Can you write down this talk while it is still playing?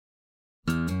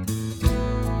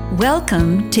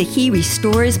Welcome to He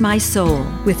Restores My Soul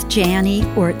with Janie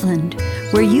Ortland,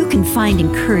 where you can find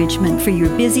encouragement for your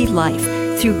busy life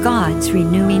through God's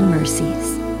renewing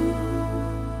mercies.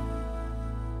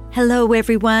 Hello,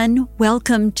 everyone.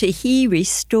 Welcome to He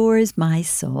Restores My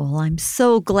Soul. I'm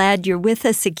so glad you're with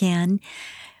us again.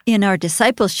 In our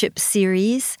discipleship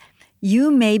series,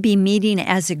 you may be meeting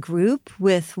as a group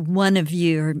with one of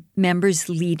your members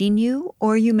leading you,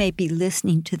 or you may be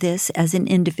listening to this as an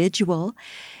individual.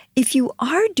 If you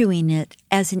are doing it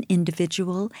as an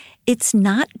individual, it's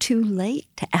not too late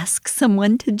to ask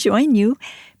someone to join you.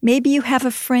 Maybe you have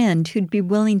a friend who'd be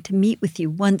willing to meet with you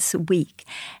once a week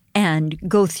and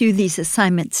go through these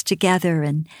assignments together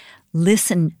and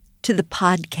listen to the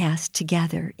podcast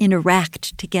together,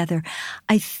 interact together.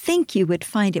 I think you would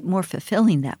find it more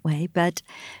fulfilling that way, but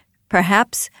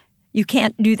perhaps you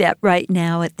can't do that right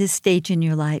now at this stage in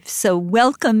your life. So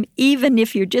welcome, even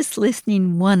if you're just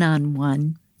listening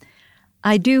one-on-one.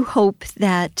 I do hope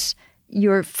that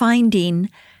you're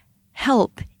finding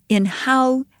help in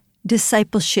how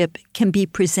discipleship can be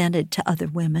presented to other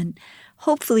women.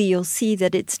 Hopefully you'll see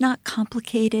that it's not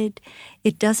complicated.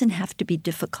 It doesn't have to be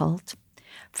difficult.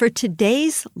 For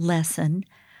today's lesson,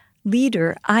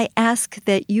 leader, I ask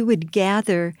that you would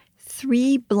gather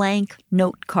 3 blank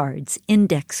note cards,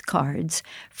 index cards,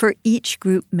 for each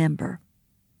group member.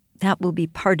 That will be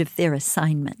part of their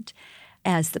assignment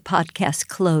as the podcast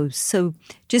closes. So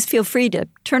just feel free to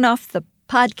turn off the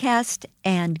podcast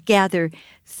and gather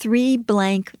 3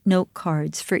 blank note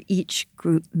cards for each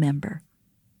group member.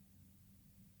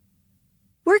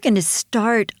 We're going to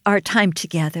start our time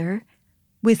together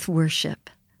with worship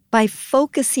by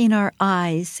focusing our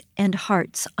eyes and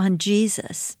hearts on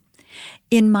Jesus.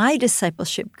 In my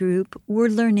discipleship group, we're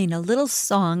learning a little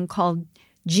song called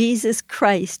Jesus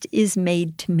Christ is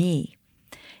Made to Me.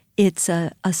 It's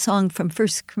a song from 1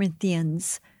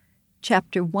 Corinthians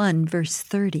chapter 1, verse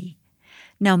 30.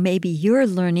 Now, maybe you're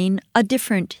learning a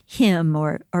different hymn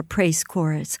or praise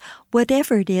chorus.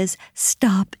 Whatever it is,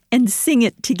 stop and sing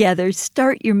it together.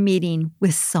 Start your meeting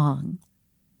with song.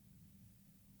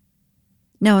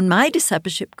 Now, in my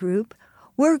discipleship group,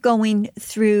 we're going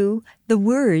through the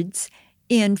words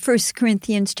in 1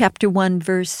 Corinthians chapter 1,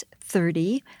 verse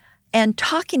 30, and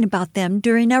talking about them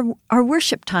during our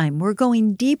worship time. We're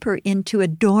going deeper into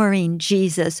adoring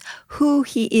Jesus, who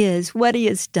he is, what he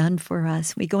has done for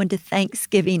us. We go into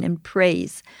thanksgiving and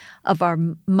praise of our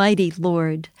mighty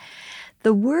Lord.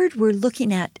 The word we're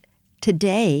looking at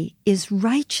today is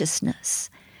righteousness.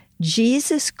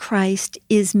 Jesus Christ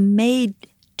is made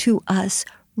to us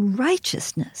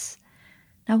righteousness.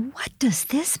 Now, what does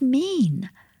this mean?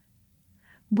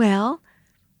 Well,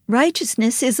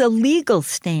 righteousness is a legal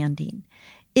standing.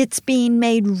 It's being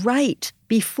made right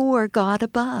before God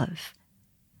above.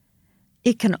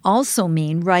 It can also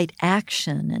mean right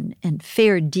action and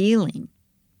fair dealing.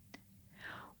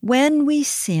 When we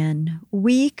sin,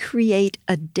 we create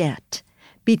a debt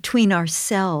between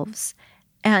ourselves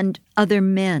and other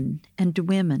men and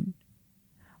women,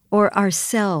 or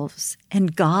ourselves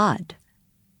and God.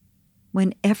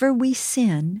 Whenever we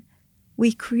sin,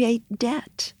 we create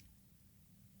debt.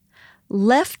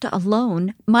 Left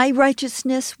alone, my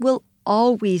righteousness will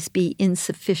always be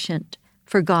insufficient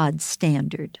for God's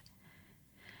standard.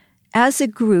 As a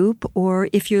group, or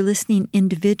if you're listening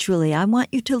individually, I want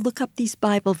you to look up these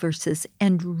Bible verses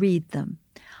and read them.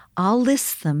 I'll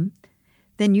list them,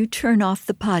 then you turn off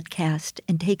the podcast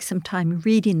and take some time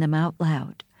reading them out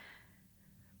loud.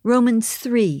 Romans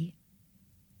 3,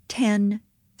 10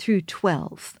 through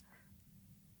 12.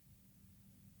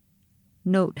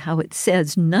 Note how it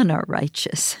says none are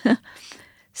righteous.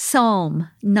 Psalm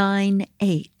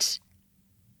 9:8.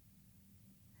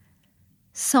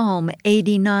 Psalm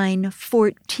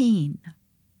 89:14.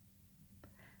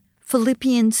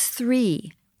 Philippians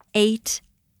 3:8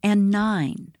 and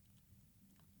 9.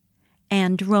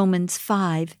 And Romans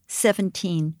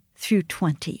 5:17 through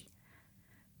 20.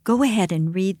 Go ahead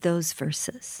and read those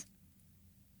verses.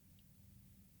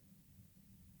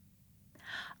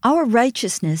 Our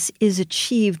righteousness is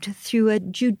achieved through a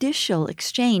judicial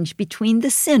exchange between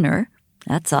the sinner,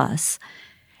 that's us,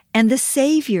 and the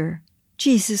Savior,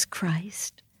 Jesus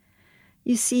Christ.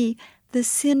 You see, the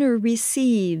sinner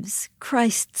receives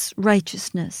Christ's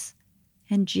righteousness,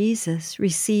 and Jesus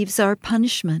receives our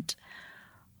punishment.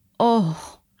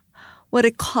 Oh, what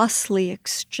a costly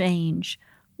exchange!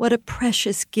 What a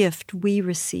precious gift we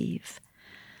receive.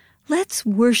 Let's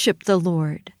worship the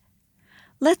Lord.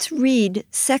 Let's read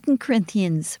 2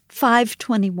 Corinthians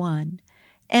 5:21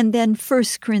 and then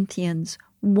 1 Corinthians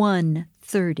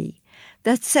 1:30.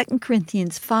 That's 2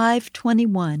 Corinthians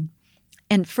 5:21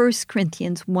 and 1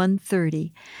 Corinthians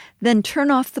 1:30, then turn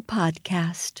off the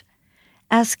podcast.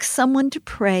 Ask someone to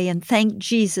pray and thank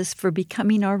Jesus for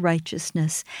becoming our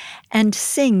righteousness, and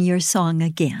sing your song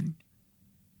again.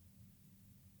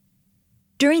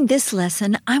 During this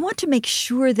lesson, I want to make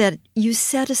sure that you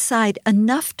set aside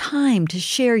enough time to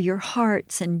share your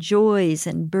hearts and joys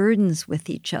and burdens with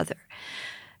each other.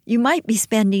 You might be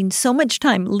spending so much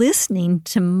time listening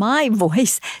to my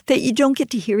voice that you don't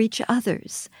get to hear each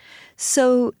other's.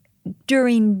 So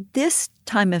during this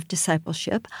time of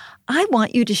discipleship, I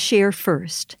want you to share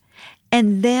first,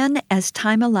 and then, as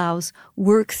time allows,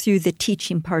 work through the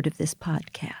teaching part of this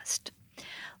podcast.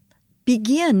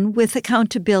 Begin with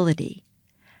accountability.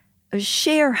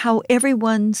 Share how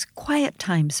everyone's quiet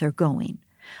times are going.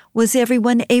 Was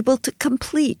everyone able to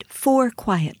complete 4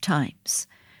 quiet times?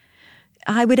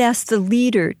 I would ask the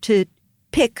leader to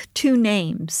pick 2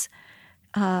 names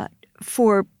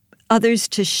for others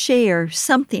to share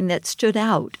something that stood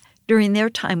out during their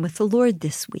time with the Lord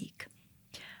this week.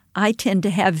 I tend to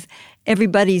have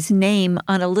everybody's name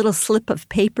on a little slip of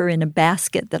paper in a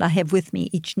basket that I have with me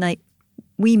each night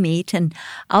we meet, and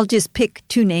I'll just pick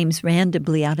 2 names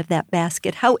randomly out of that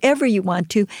basket. However you want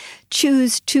to,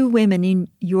 choose 2 women in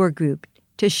your group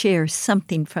to share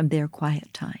something from their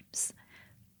quiet times.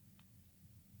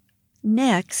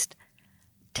 Next,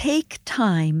 take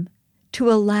time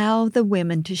to allow the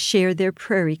women to share their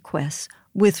prayer requests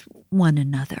with one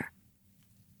another.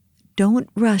 Don't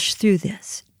rush through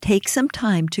this. Take some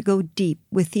time to go deep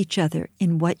with each other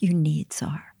in what your needs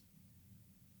are.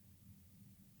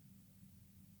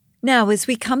 Now, as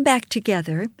we come back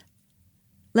together,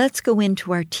 let's go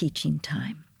into our teaching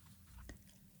time.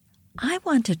 I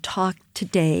want to talk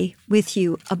today with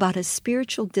you about a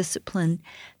spiritual discipline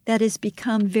that has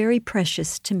become very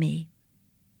precious to me.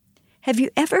 Have you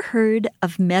ever heard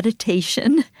of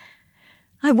meditation?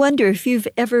 I wonder if you've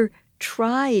ever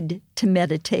tried to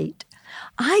meditate.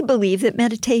 I believe that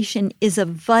meditation is a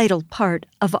vital part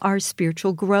of our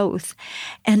spiritual growth,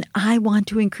 and I want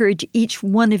to encourage each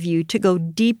one of you to go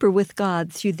deeper with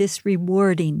God through this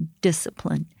rewarding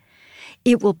discipline.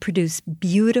 It will produce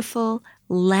beautiful,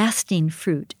 lasting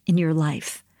fruit in your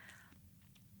life.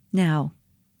 Now,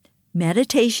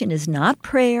 meditation is not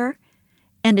prayer,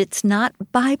 and it's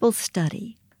not Bible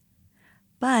study,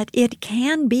 but it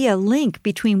can be a link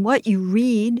between what you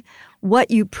read,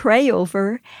 what you pray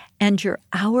over, and your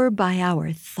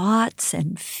hour-by-hour thoughts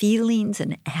and feelings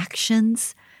and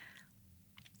actions.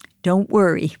 Don't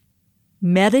worry.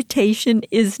 Meditation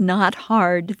is not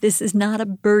hard. This is not a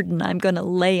burden I'm going to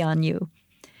lay on you.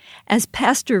 As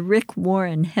Pastor Rick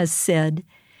Warren has said,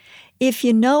 if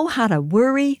you know how to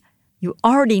worry, you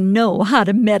already know how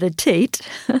to meditate.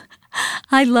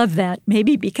 I love that,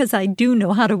 maybe because I do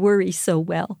know how to worry so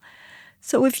well.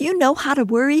 So if you know how to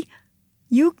worry,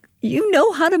 you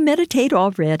know how to meditate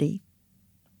already.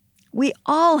 We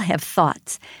all have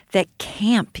thoughts that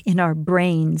camp in our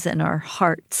brains and our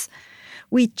hearts.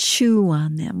 We chew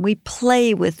on them, we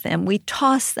play with them, we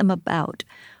toss them about.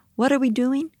 What are we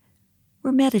doing?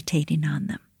 We're meditating on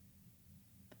them.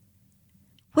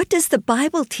 What does the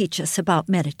Bible teach us about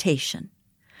meditation?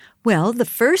 Well, the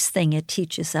first thing it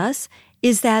teaches us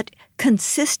is that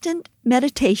consistent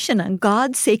meditation on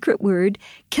God's sacred word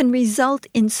can result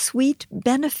in sweet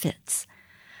benefits.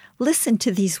 Listen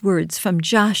to these words from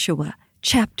Joshua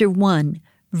chapter 1,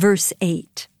 verse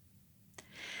 8.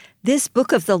 This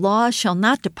book of the law shall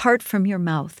not depart from your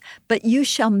mouth, but you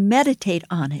shall meditate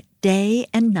on it day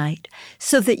and night,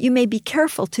 so that you may be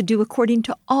careful to do according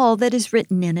to all that is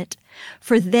written in it.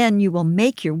 For then you will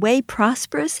make your way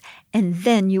prosperous, and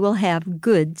then you will have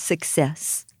good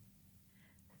success.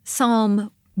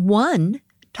 Psalm 1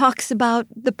 talks about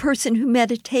the person who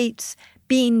meditates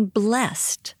being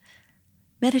blessed.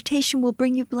 Meditation will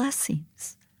bring you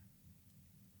blessings.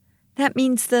 That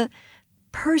means the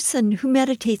person who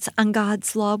meditates on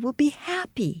God's law will be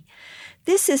happy.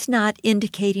 This is not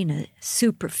indicating a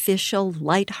superficial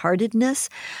lightheartedness,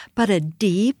 but a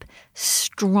deep,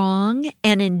 strong,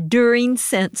 and enduring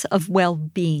sense of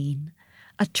well-being,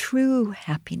 a true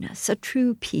happiness, a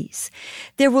true peace.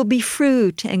 There will be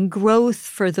fruit and growth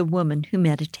for the woman who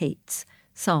meditates.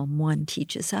 Psalm 1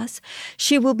 teaches us.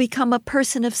 She will become a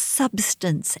person of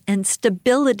substance and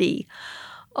stability.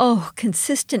 Oh,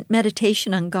 consistent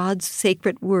meditation on God's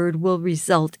sacred word will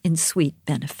result in sweet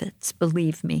benefits,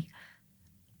 believe me.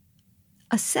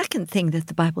 A second thing that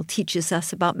the Bible teaches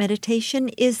us about meditation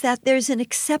is that there's an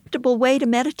acceptable way to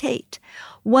meditate,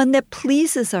 one that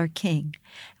pleases our King,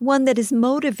 one that is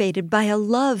motivated by a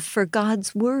love for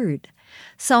God's word.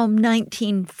 Psalm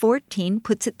 19:14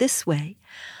 puts it this way,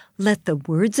 Let the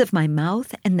words of my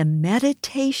mouth and the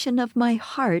meditation of my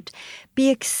heart be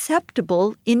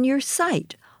acceptable in your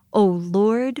sight, O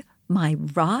Lord, my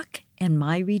rock and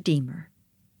my redeemer.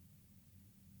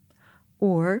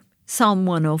 Or Psalm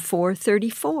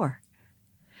 104:34.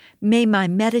 May my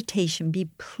meditation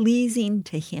be pleasing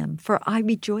to him, for I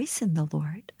rejoice in the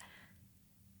Lord.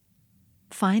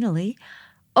 Finally,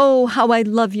 oh, how I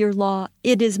love your law.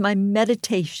 It is my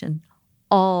meditation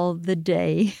all the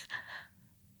day.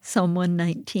 Psalm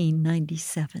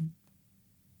 119:97.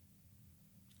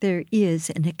 There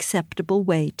is an acceptable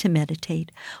way to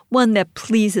meditate, one that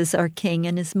pleases our King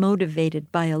and is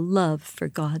motivated by a love for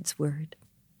God's Word.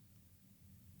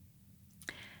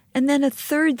 And then a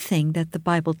third thing that the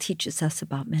Bible teaches us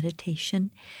about meditation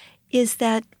is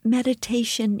that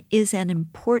meditation is an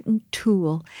important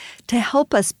tool to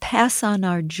help us pass on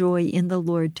our joy in the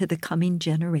Lord to the coming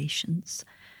generations.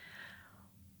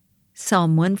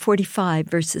 Psalm 145,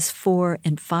 verses 4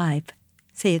 and 5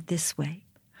 say it this way: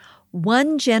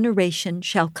 One generation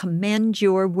shall commend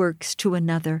your works to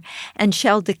another, and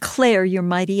shall declare your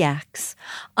mighty acts.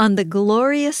 On the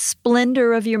glorious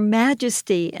splendor of your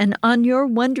majesty and on your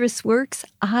wondrous works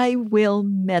I will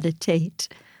meditate.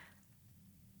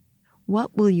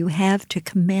 What will you have to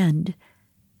commend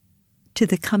to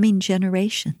the coming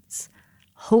generations?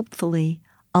 Hopefully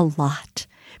a lot,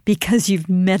 because you've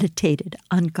meditated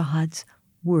on God's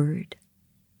Word.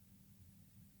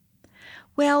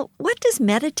 Well, what does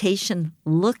meditation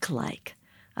look like?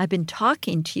 I've been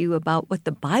talking to you about what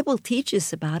the Bible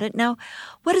teaches about it. Now,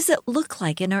 what does it look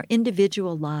like in our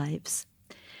individual lives?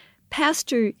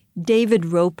 Pastor David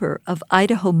Roper of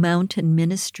Idaho Mountain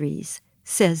Ministries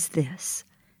says this: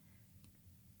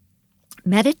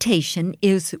 Meditation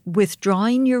is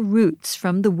withdrawing your roots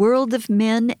from the world of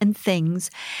men and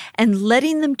things and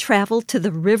letting them travel to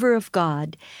the river of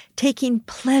God, taking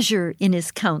pleasure in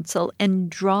His counsel and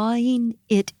drawing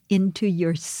it into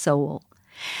your soul.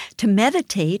 To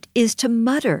meditate is to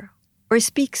mutter or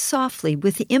speak softly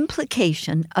with the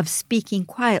implication of speaking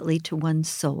quietly to one's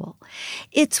soul.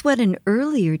 It's what an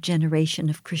earlier generation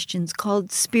of Christians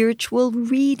called spiritual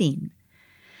reading.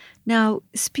 Now,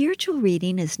 spiritual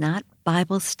reading is not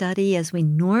Bible study as we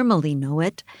normally know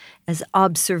it, as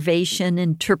observation,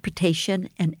 interpretation,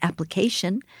 and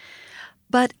application,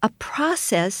 but a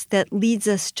process that leads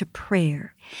us to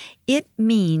prayer. It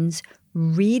means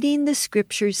reading the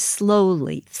Scriptures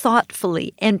slowly,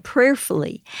 thoughtfully, and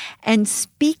prayerfully, and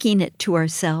speaking it to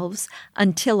ourselves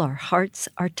until our hearts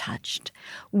are touched.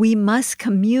 We must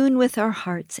commune with our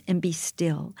hearts and be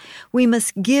still. We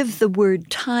must give the Word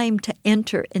time to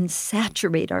enter and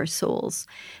saturate our souls.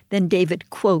 Then David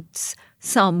quotes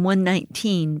Psalm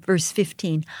 119, verse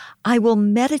 15, I will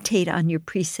meditate on your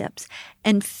precepts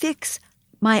and fix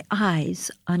my eyes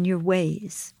on your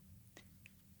ways.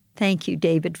 Thank you,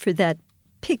 David, for that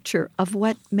picture of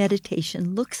what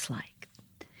meditation looks like.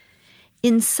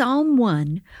 In Psalm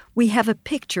 1, we have a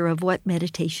picture of what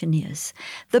meditation is.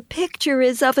 The picture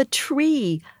is of a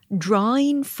tree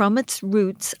drawing from its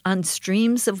roots on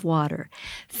streams of water,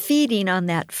 feeding on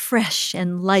that fresh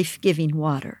and life-giving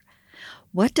water.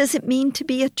 What does it mean to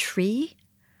be a tree?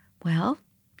 Well,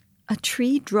 a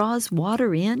tree draws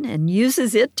water in and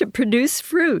uses it to produce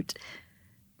fruit.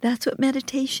 That's what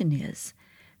meditation is.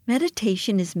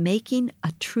 Meditation is making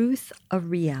a truth a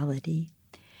reality.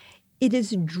 It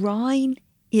is drawing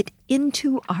it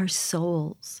into our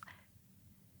souls.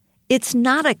 It's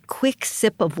not a quick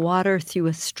sip of water through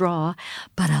a straw,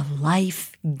 but a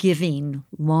life-giving,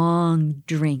 long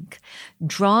drink,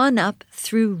 drawn up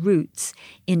through roots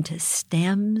into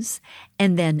stems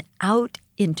and then out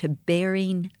into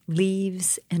bearing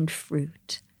leaves and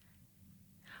fruit.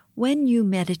 When you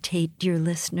meditate, dear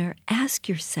listener, ask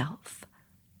yourself,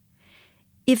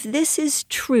 if this is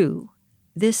true,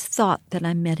 this thought that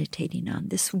I'm meditating on,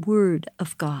 this Word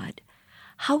of God,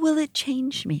 how will it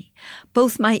change me,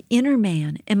 both my inner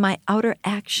man and my outer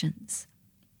actions?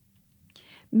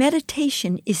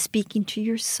 Meditation is speaking to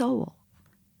your soul.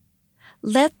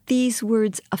 Let these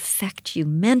words affect you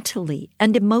mentally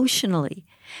and emotionally.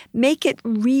 Make it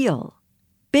real.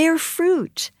 Bear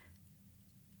fruit.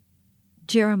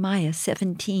 Jeremiah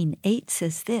 17:8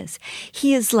 says this,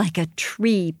 He is like a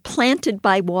tree planted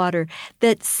by water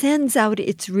that sends out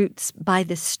its roots by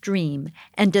the stream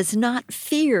and does not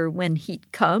fear when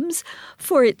heat comes,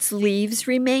 for its leaves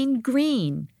remain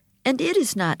green, and it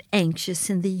is not anxious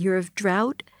in the year of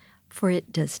drought, for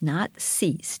it does not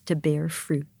cease to bear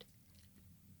fruit.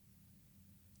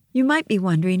 You might be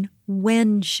wondering,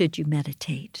 when should you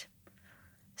meditate?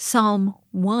 Psalm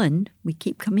 1, we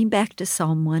keep coming back to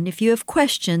Psalm 1. If you have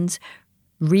questions,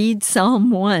 read Psalm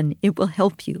 1. It will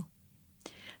help you.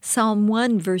 Psalm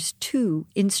 1 verse 2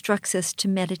 instructs us to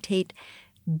meditate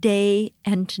day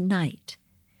and night.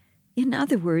 In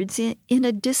other words, in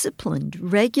a disciplined,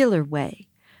 regular way,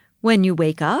 when you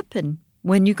wake up and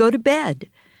when you go to bed.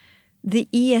 The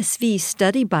ESV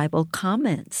Study Bible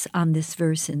comments on this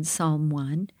verse in Psalm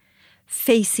 1,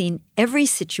 facing every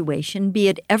situation, be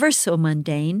it ever so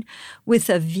mundane, with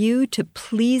a view to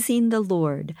pleasing the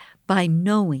Lord by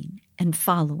knowing and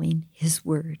following His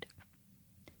word.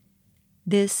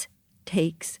 This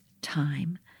takes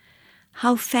time.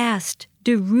 How fast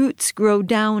do roots grow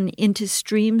down into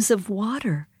streams of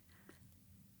water?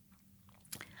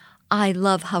 I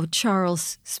love how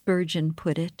Charles Spurgeon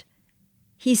put it.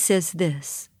 He says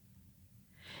this: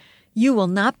 "You will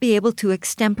not be able to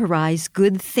extemporize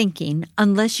good thinking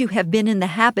unless you have been in the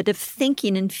habit of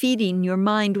thinking and feeding your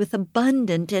mind with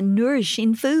abundant and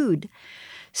nourishing food.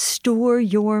 Store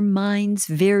your minds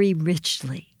very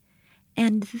richly.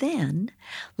 And then,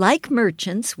 like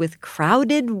merchants with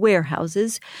crowded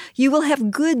warehouses, you will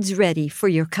have goods ready for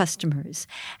your customers,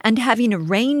 and having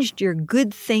arranged your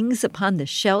good things upon the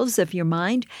shelves of your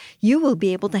mind, you will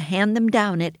be able to hand them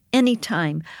down at any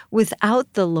time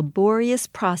without the laborious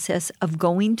process of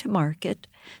going to market,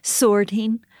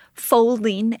 sorting,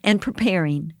 folding, and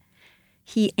preparing."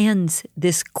 He ends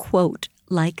this quote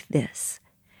like this: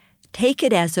 "Take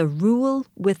it as a rule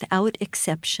without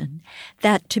exception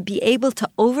that to be able to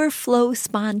overflow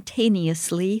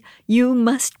spontaneously, you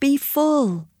must be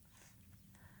full."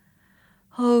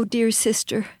 Oh, dear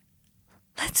sister,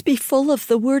 let's be full of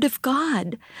the Word of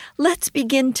God. Let's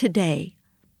begin today.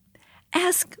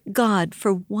 Ask God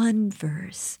for one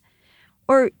verse,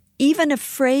 or even a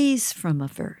phrase from a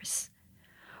verse.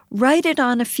 Write it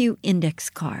on a few index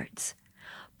cards.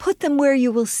 Put them where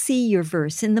you will see your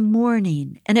verse in the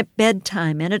morning and at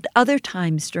bedtime and at other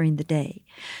times during the day.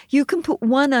 You can put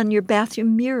one on your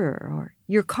bathroom mirror or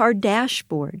your car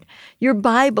dashboard, your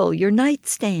Bible, your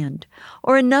nightstand,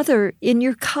 or another in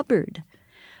your cupboard.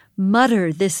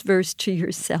 Mutter this verse to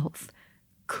yourself.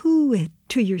 Coo it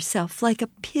to yourself like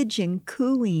a pigeon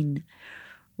cooing.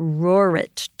 Roar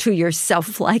it to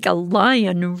yourself like a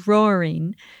lion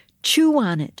roaring. Chew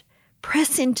on it.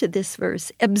 Press into this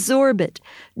verse, absorb it,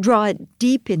 draw it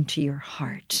deep into your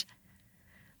heart.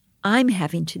 I'm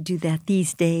having to do that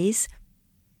these days.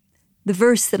 The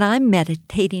verse that I'm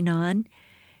meditating on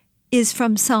is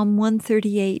from Psalm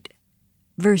 138,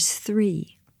 verse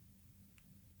 3.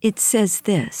 It says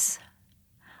this: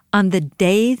 "On the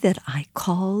day that I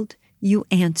called, you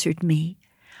answered me.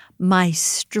 My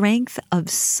strength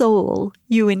of soul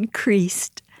you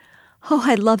increased." Oh,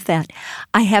 I love that.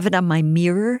 I have it on my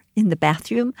mirror in the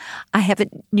bathroom. I have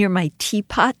it near my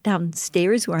teapot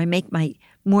downstairs where I make my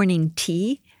morning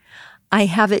tea. I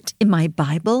have it in my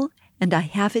Bible, and I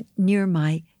have it near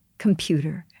my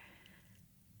computer.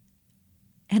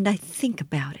 And I think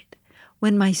about it.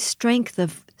 When my strength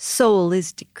of soul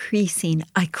is decreasing,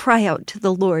 I cry out to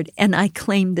the Lord, and I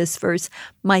claim this verse,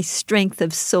 "My strength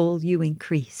of soul you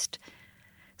increased."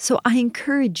 So I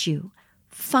encourage you,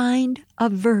 find a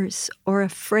verse or a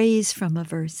phrase from a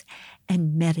verse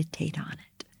and meditate on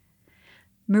it.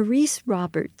 Maurice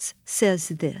Roberts says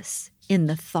this in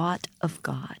The Thought of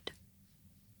God: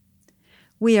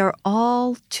 "We are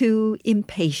all too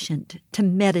impatient to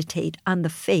meditate on the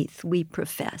faith we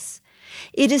profess.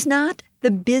 It is not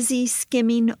the busy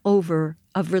skimming over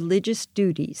of religious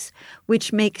duties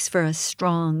which makes for a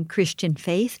strong Christian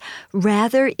faith.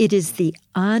 Rather, it is the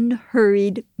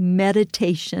unhurried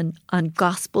meditation on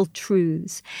gospel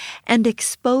truths and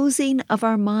exposing of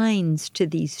our minds to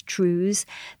these truths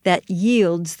that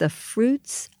yields the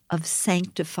fruits of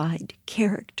sanctified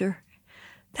character."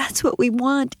 That's what we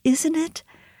want, isn't it?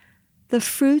 The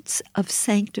fruits of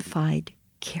sanctified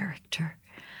character.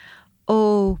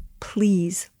 Oh,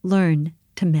 please learn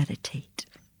to meditate.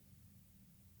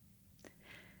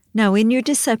 Now, in your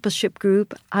discipleship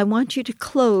group, I want you to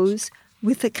close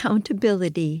with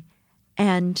accountability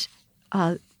and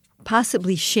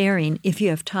possibly sharing, if you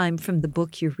have time, from the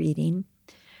book you're reading.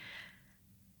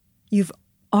 You've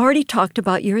already talked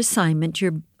about your assignment,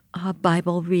 your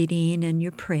Bible reading and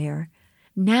your prayer.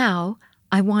 Now,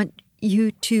 I want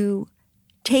you to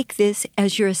take this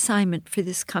as your assignment for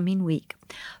this coming week.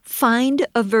 Find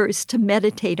a verse to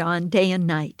meditate on day and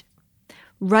night.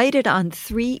 Write it on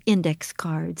 3 index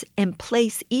cards and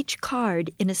place each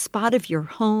card in a spot of your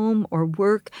home or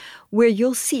work where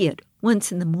you'll see it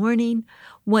once in the morning,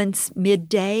 once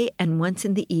midday, and once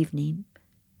in the evening.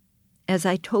 As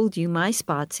I told you, my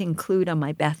spots include on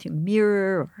my bathroom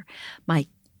mirror or my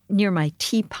near my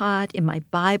teapot, in my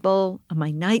Bible, on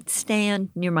my nightstand,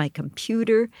 near my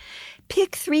computer.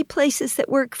 Pick 3 places that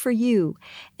work for you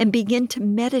and begin to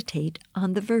meditate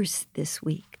on the verse this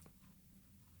week.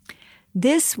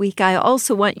 This week, I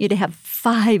also want you to have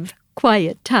 5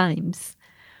 quiet times.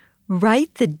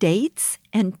 Write the dates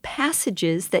and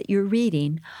passages that you're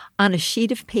reading on a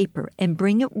sheet of paper and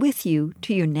bring it with you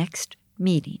to your next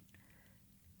meeting.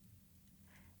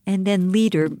 And then,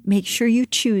 leader, make sure you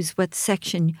choose what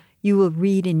section you will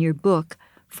read in your book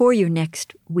for your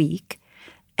next week.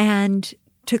 And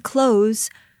to close,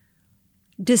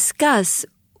 discuss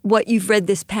what you've read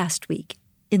this past week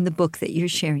in the book that you're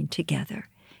sharing together.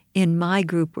 In my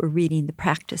group, we're reading The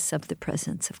Practice of the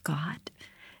Presence of God.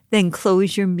 Then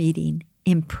close your meeting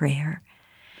in prayer.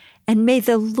 And may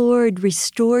the Lord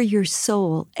restore your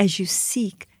soul as you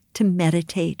seek to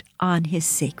meditate on His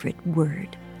sacred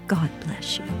word. God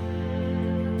bless you.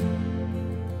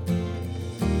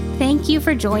 Thank you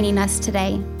for joining us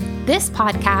today. This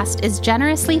podcast is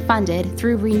generously funded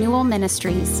through Renewal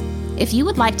Ministries. If you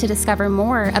would like to discover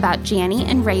more about Jani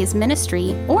and Ray's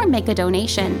ministry or make a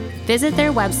donation, visit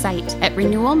their website at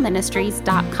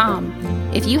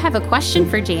renewalministries.com. If you have a question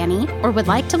for Jani or would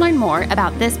like to learn more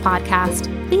about this podcast,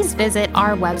 please visit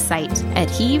our website at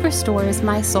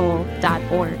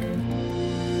herestoresmysoul.org.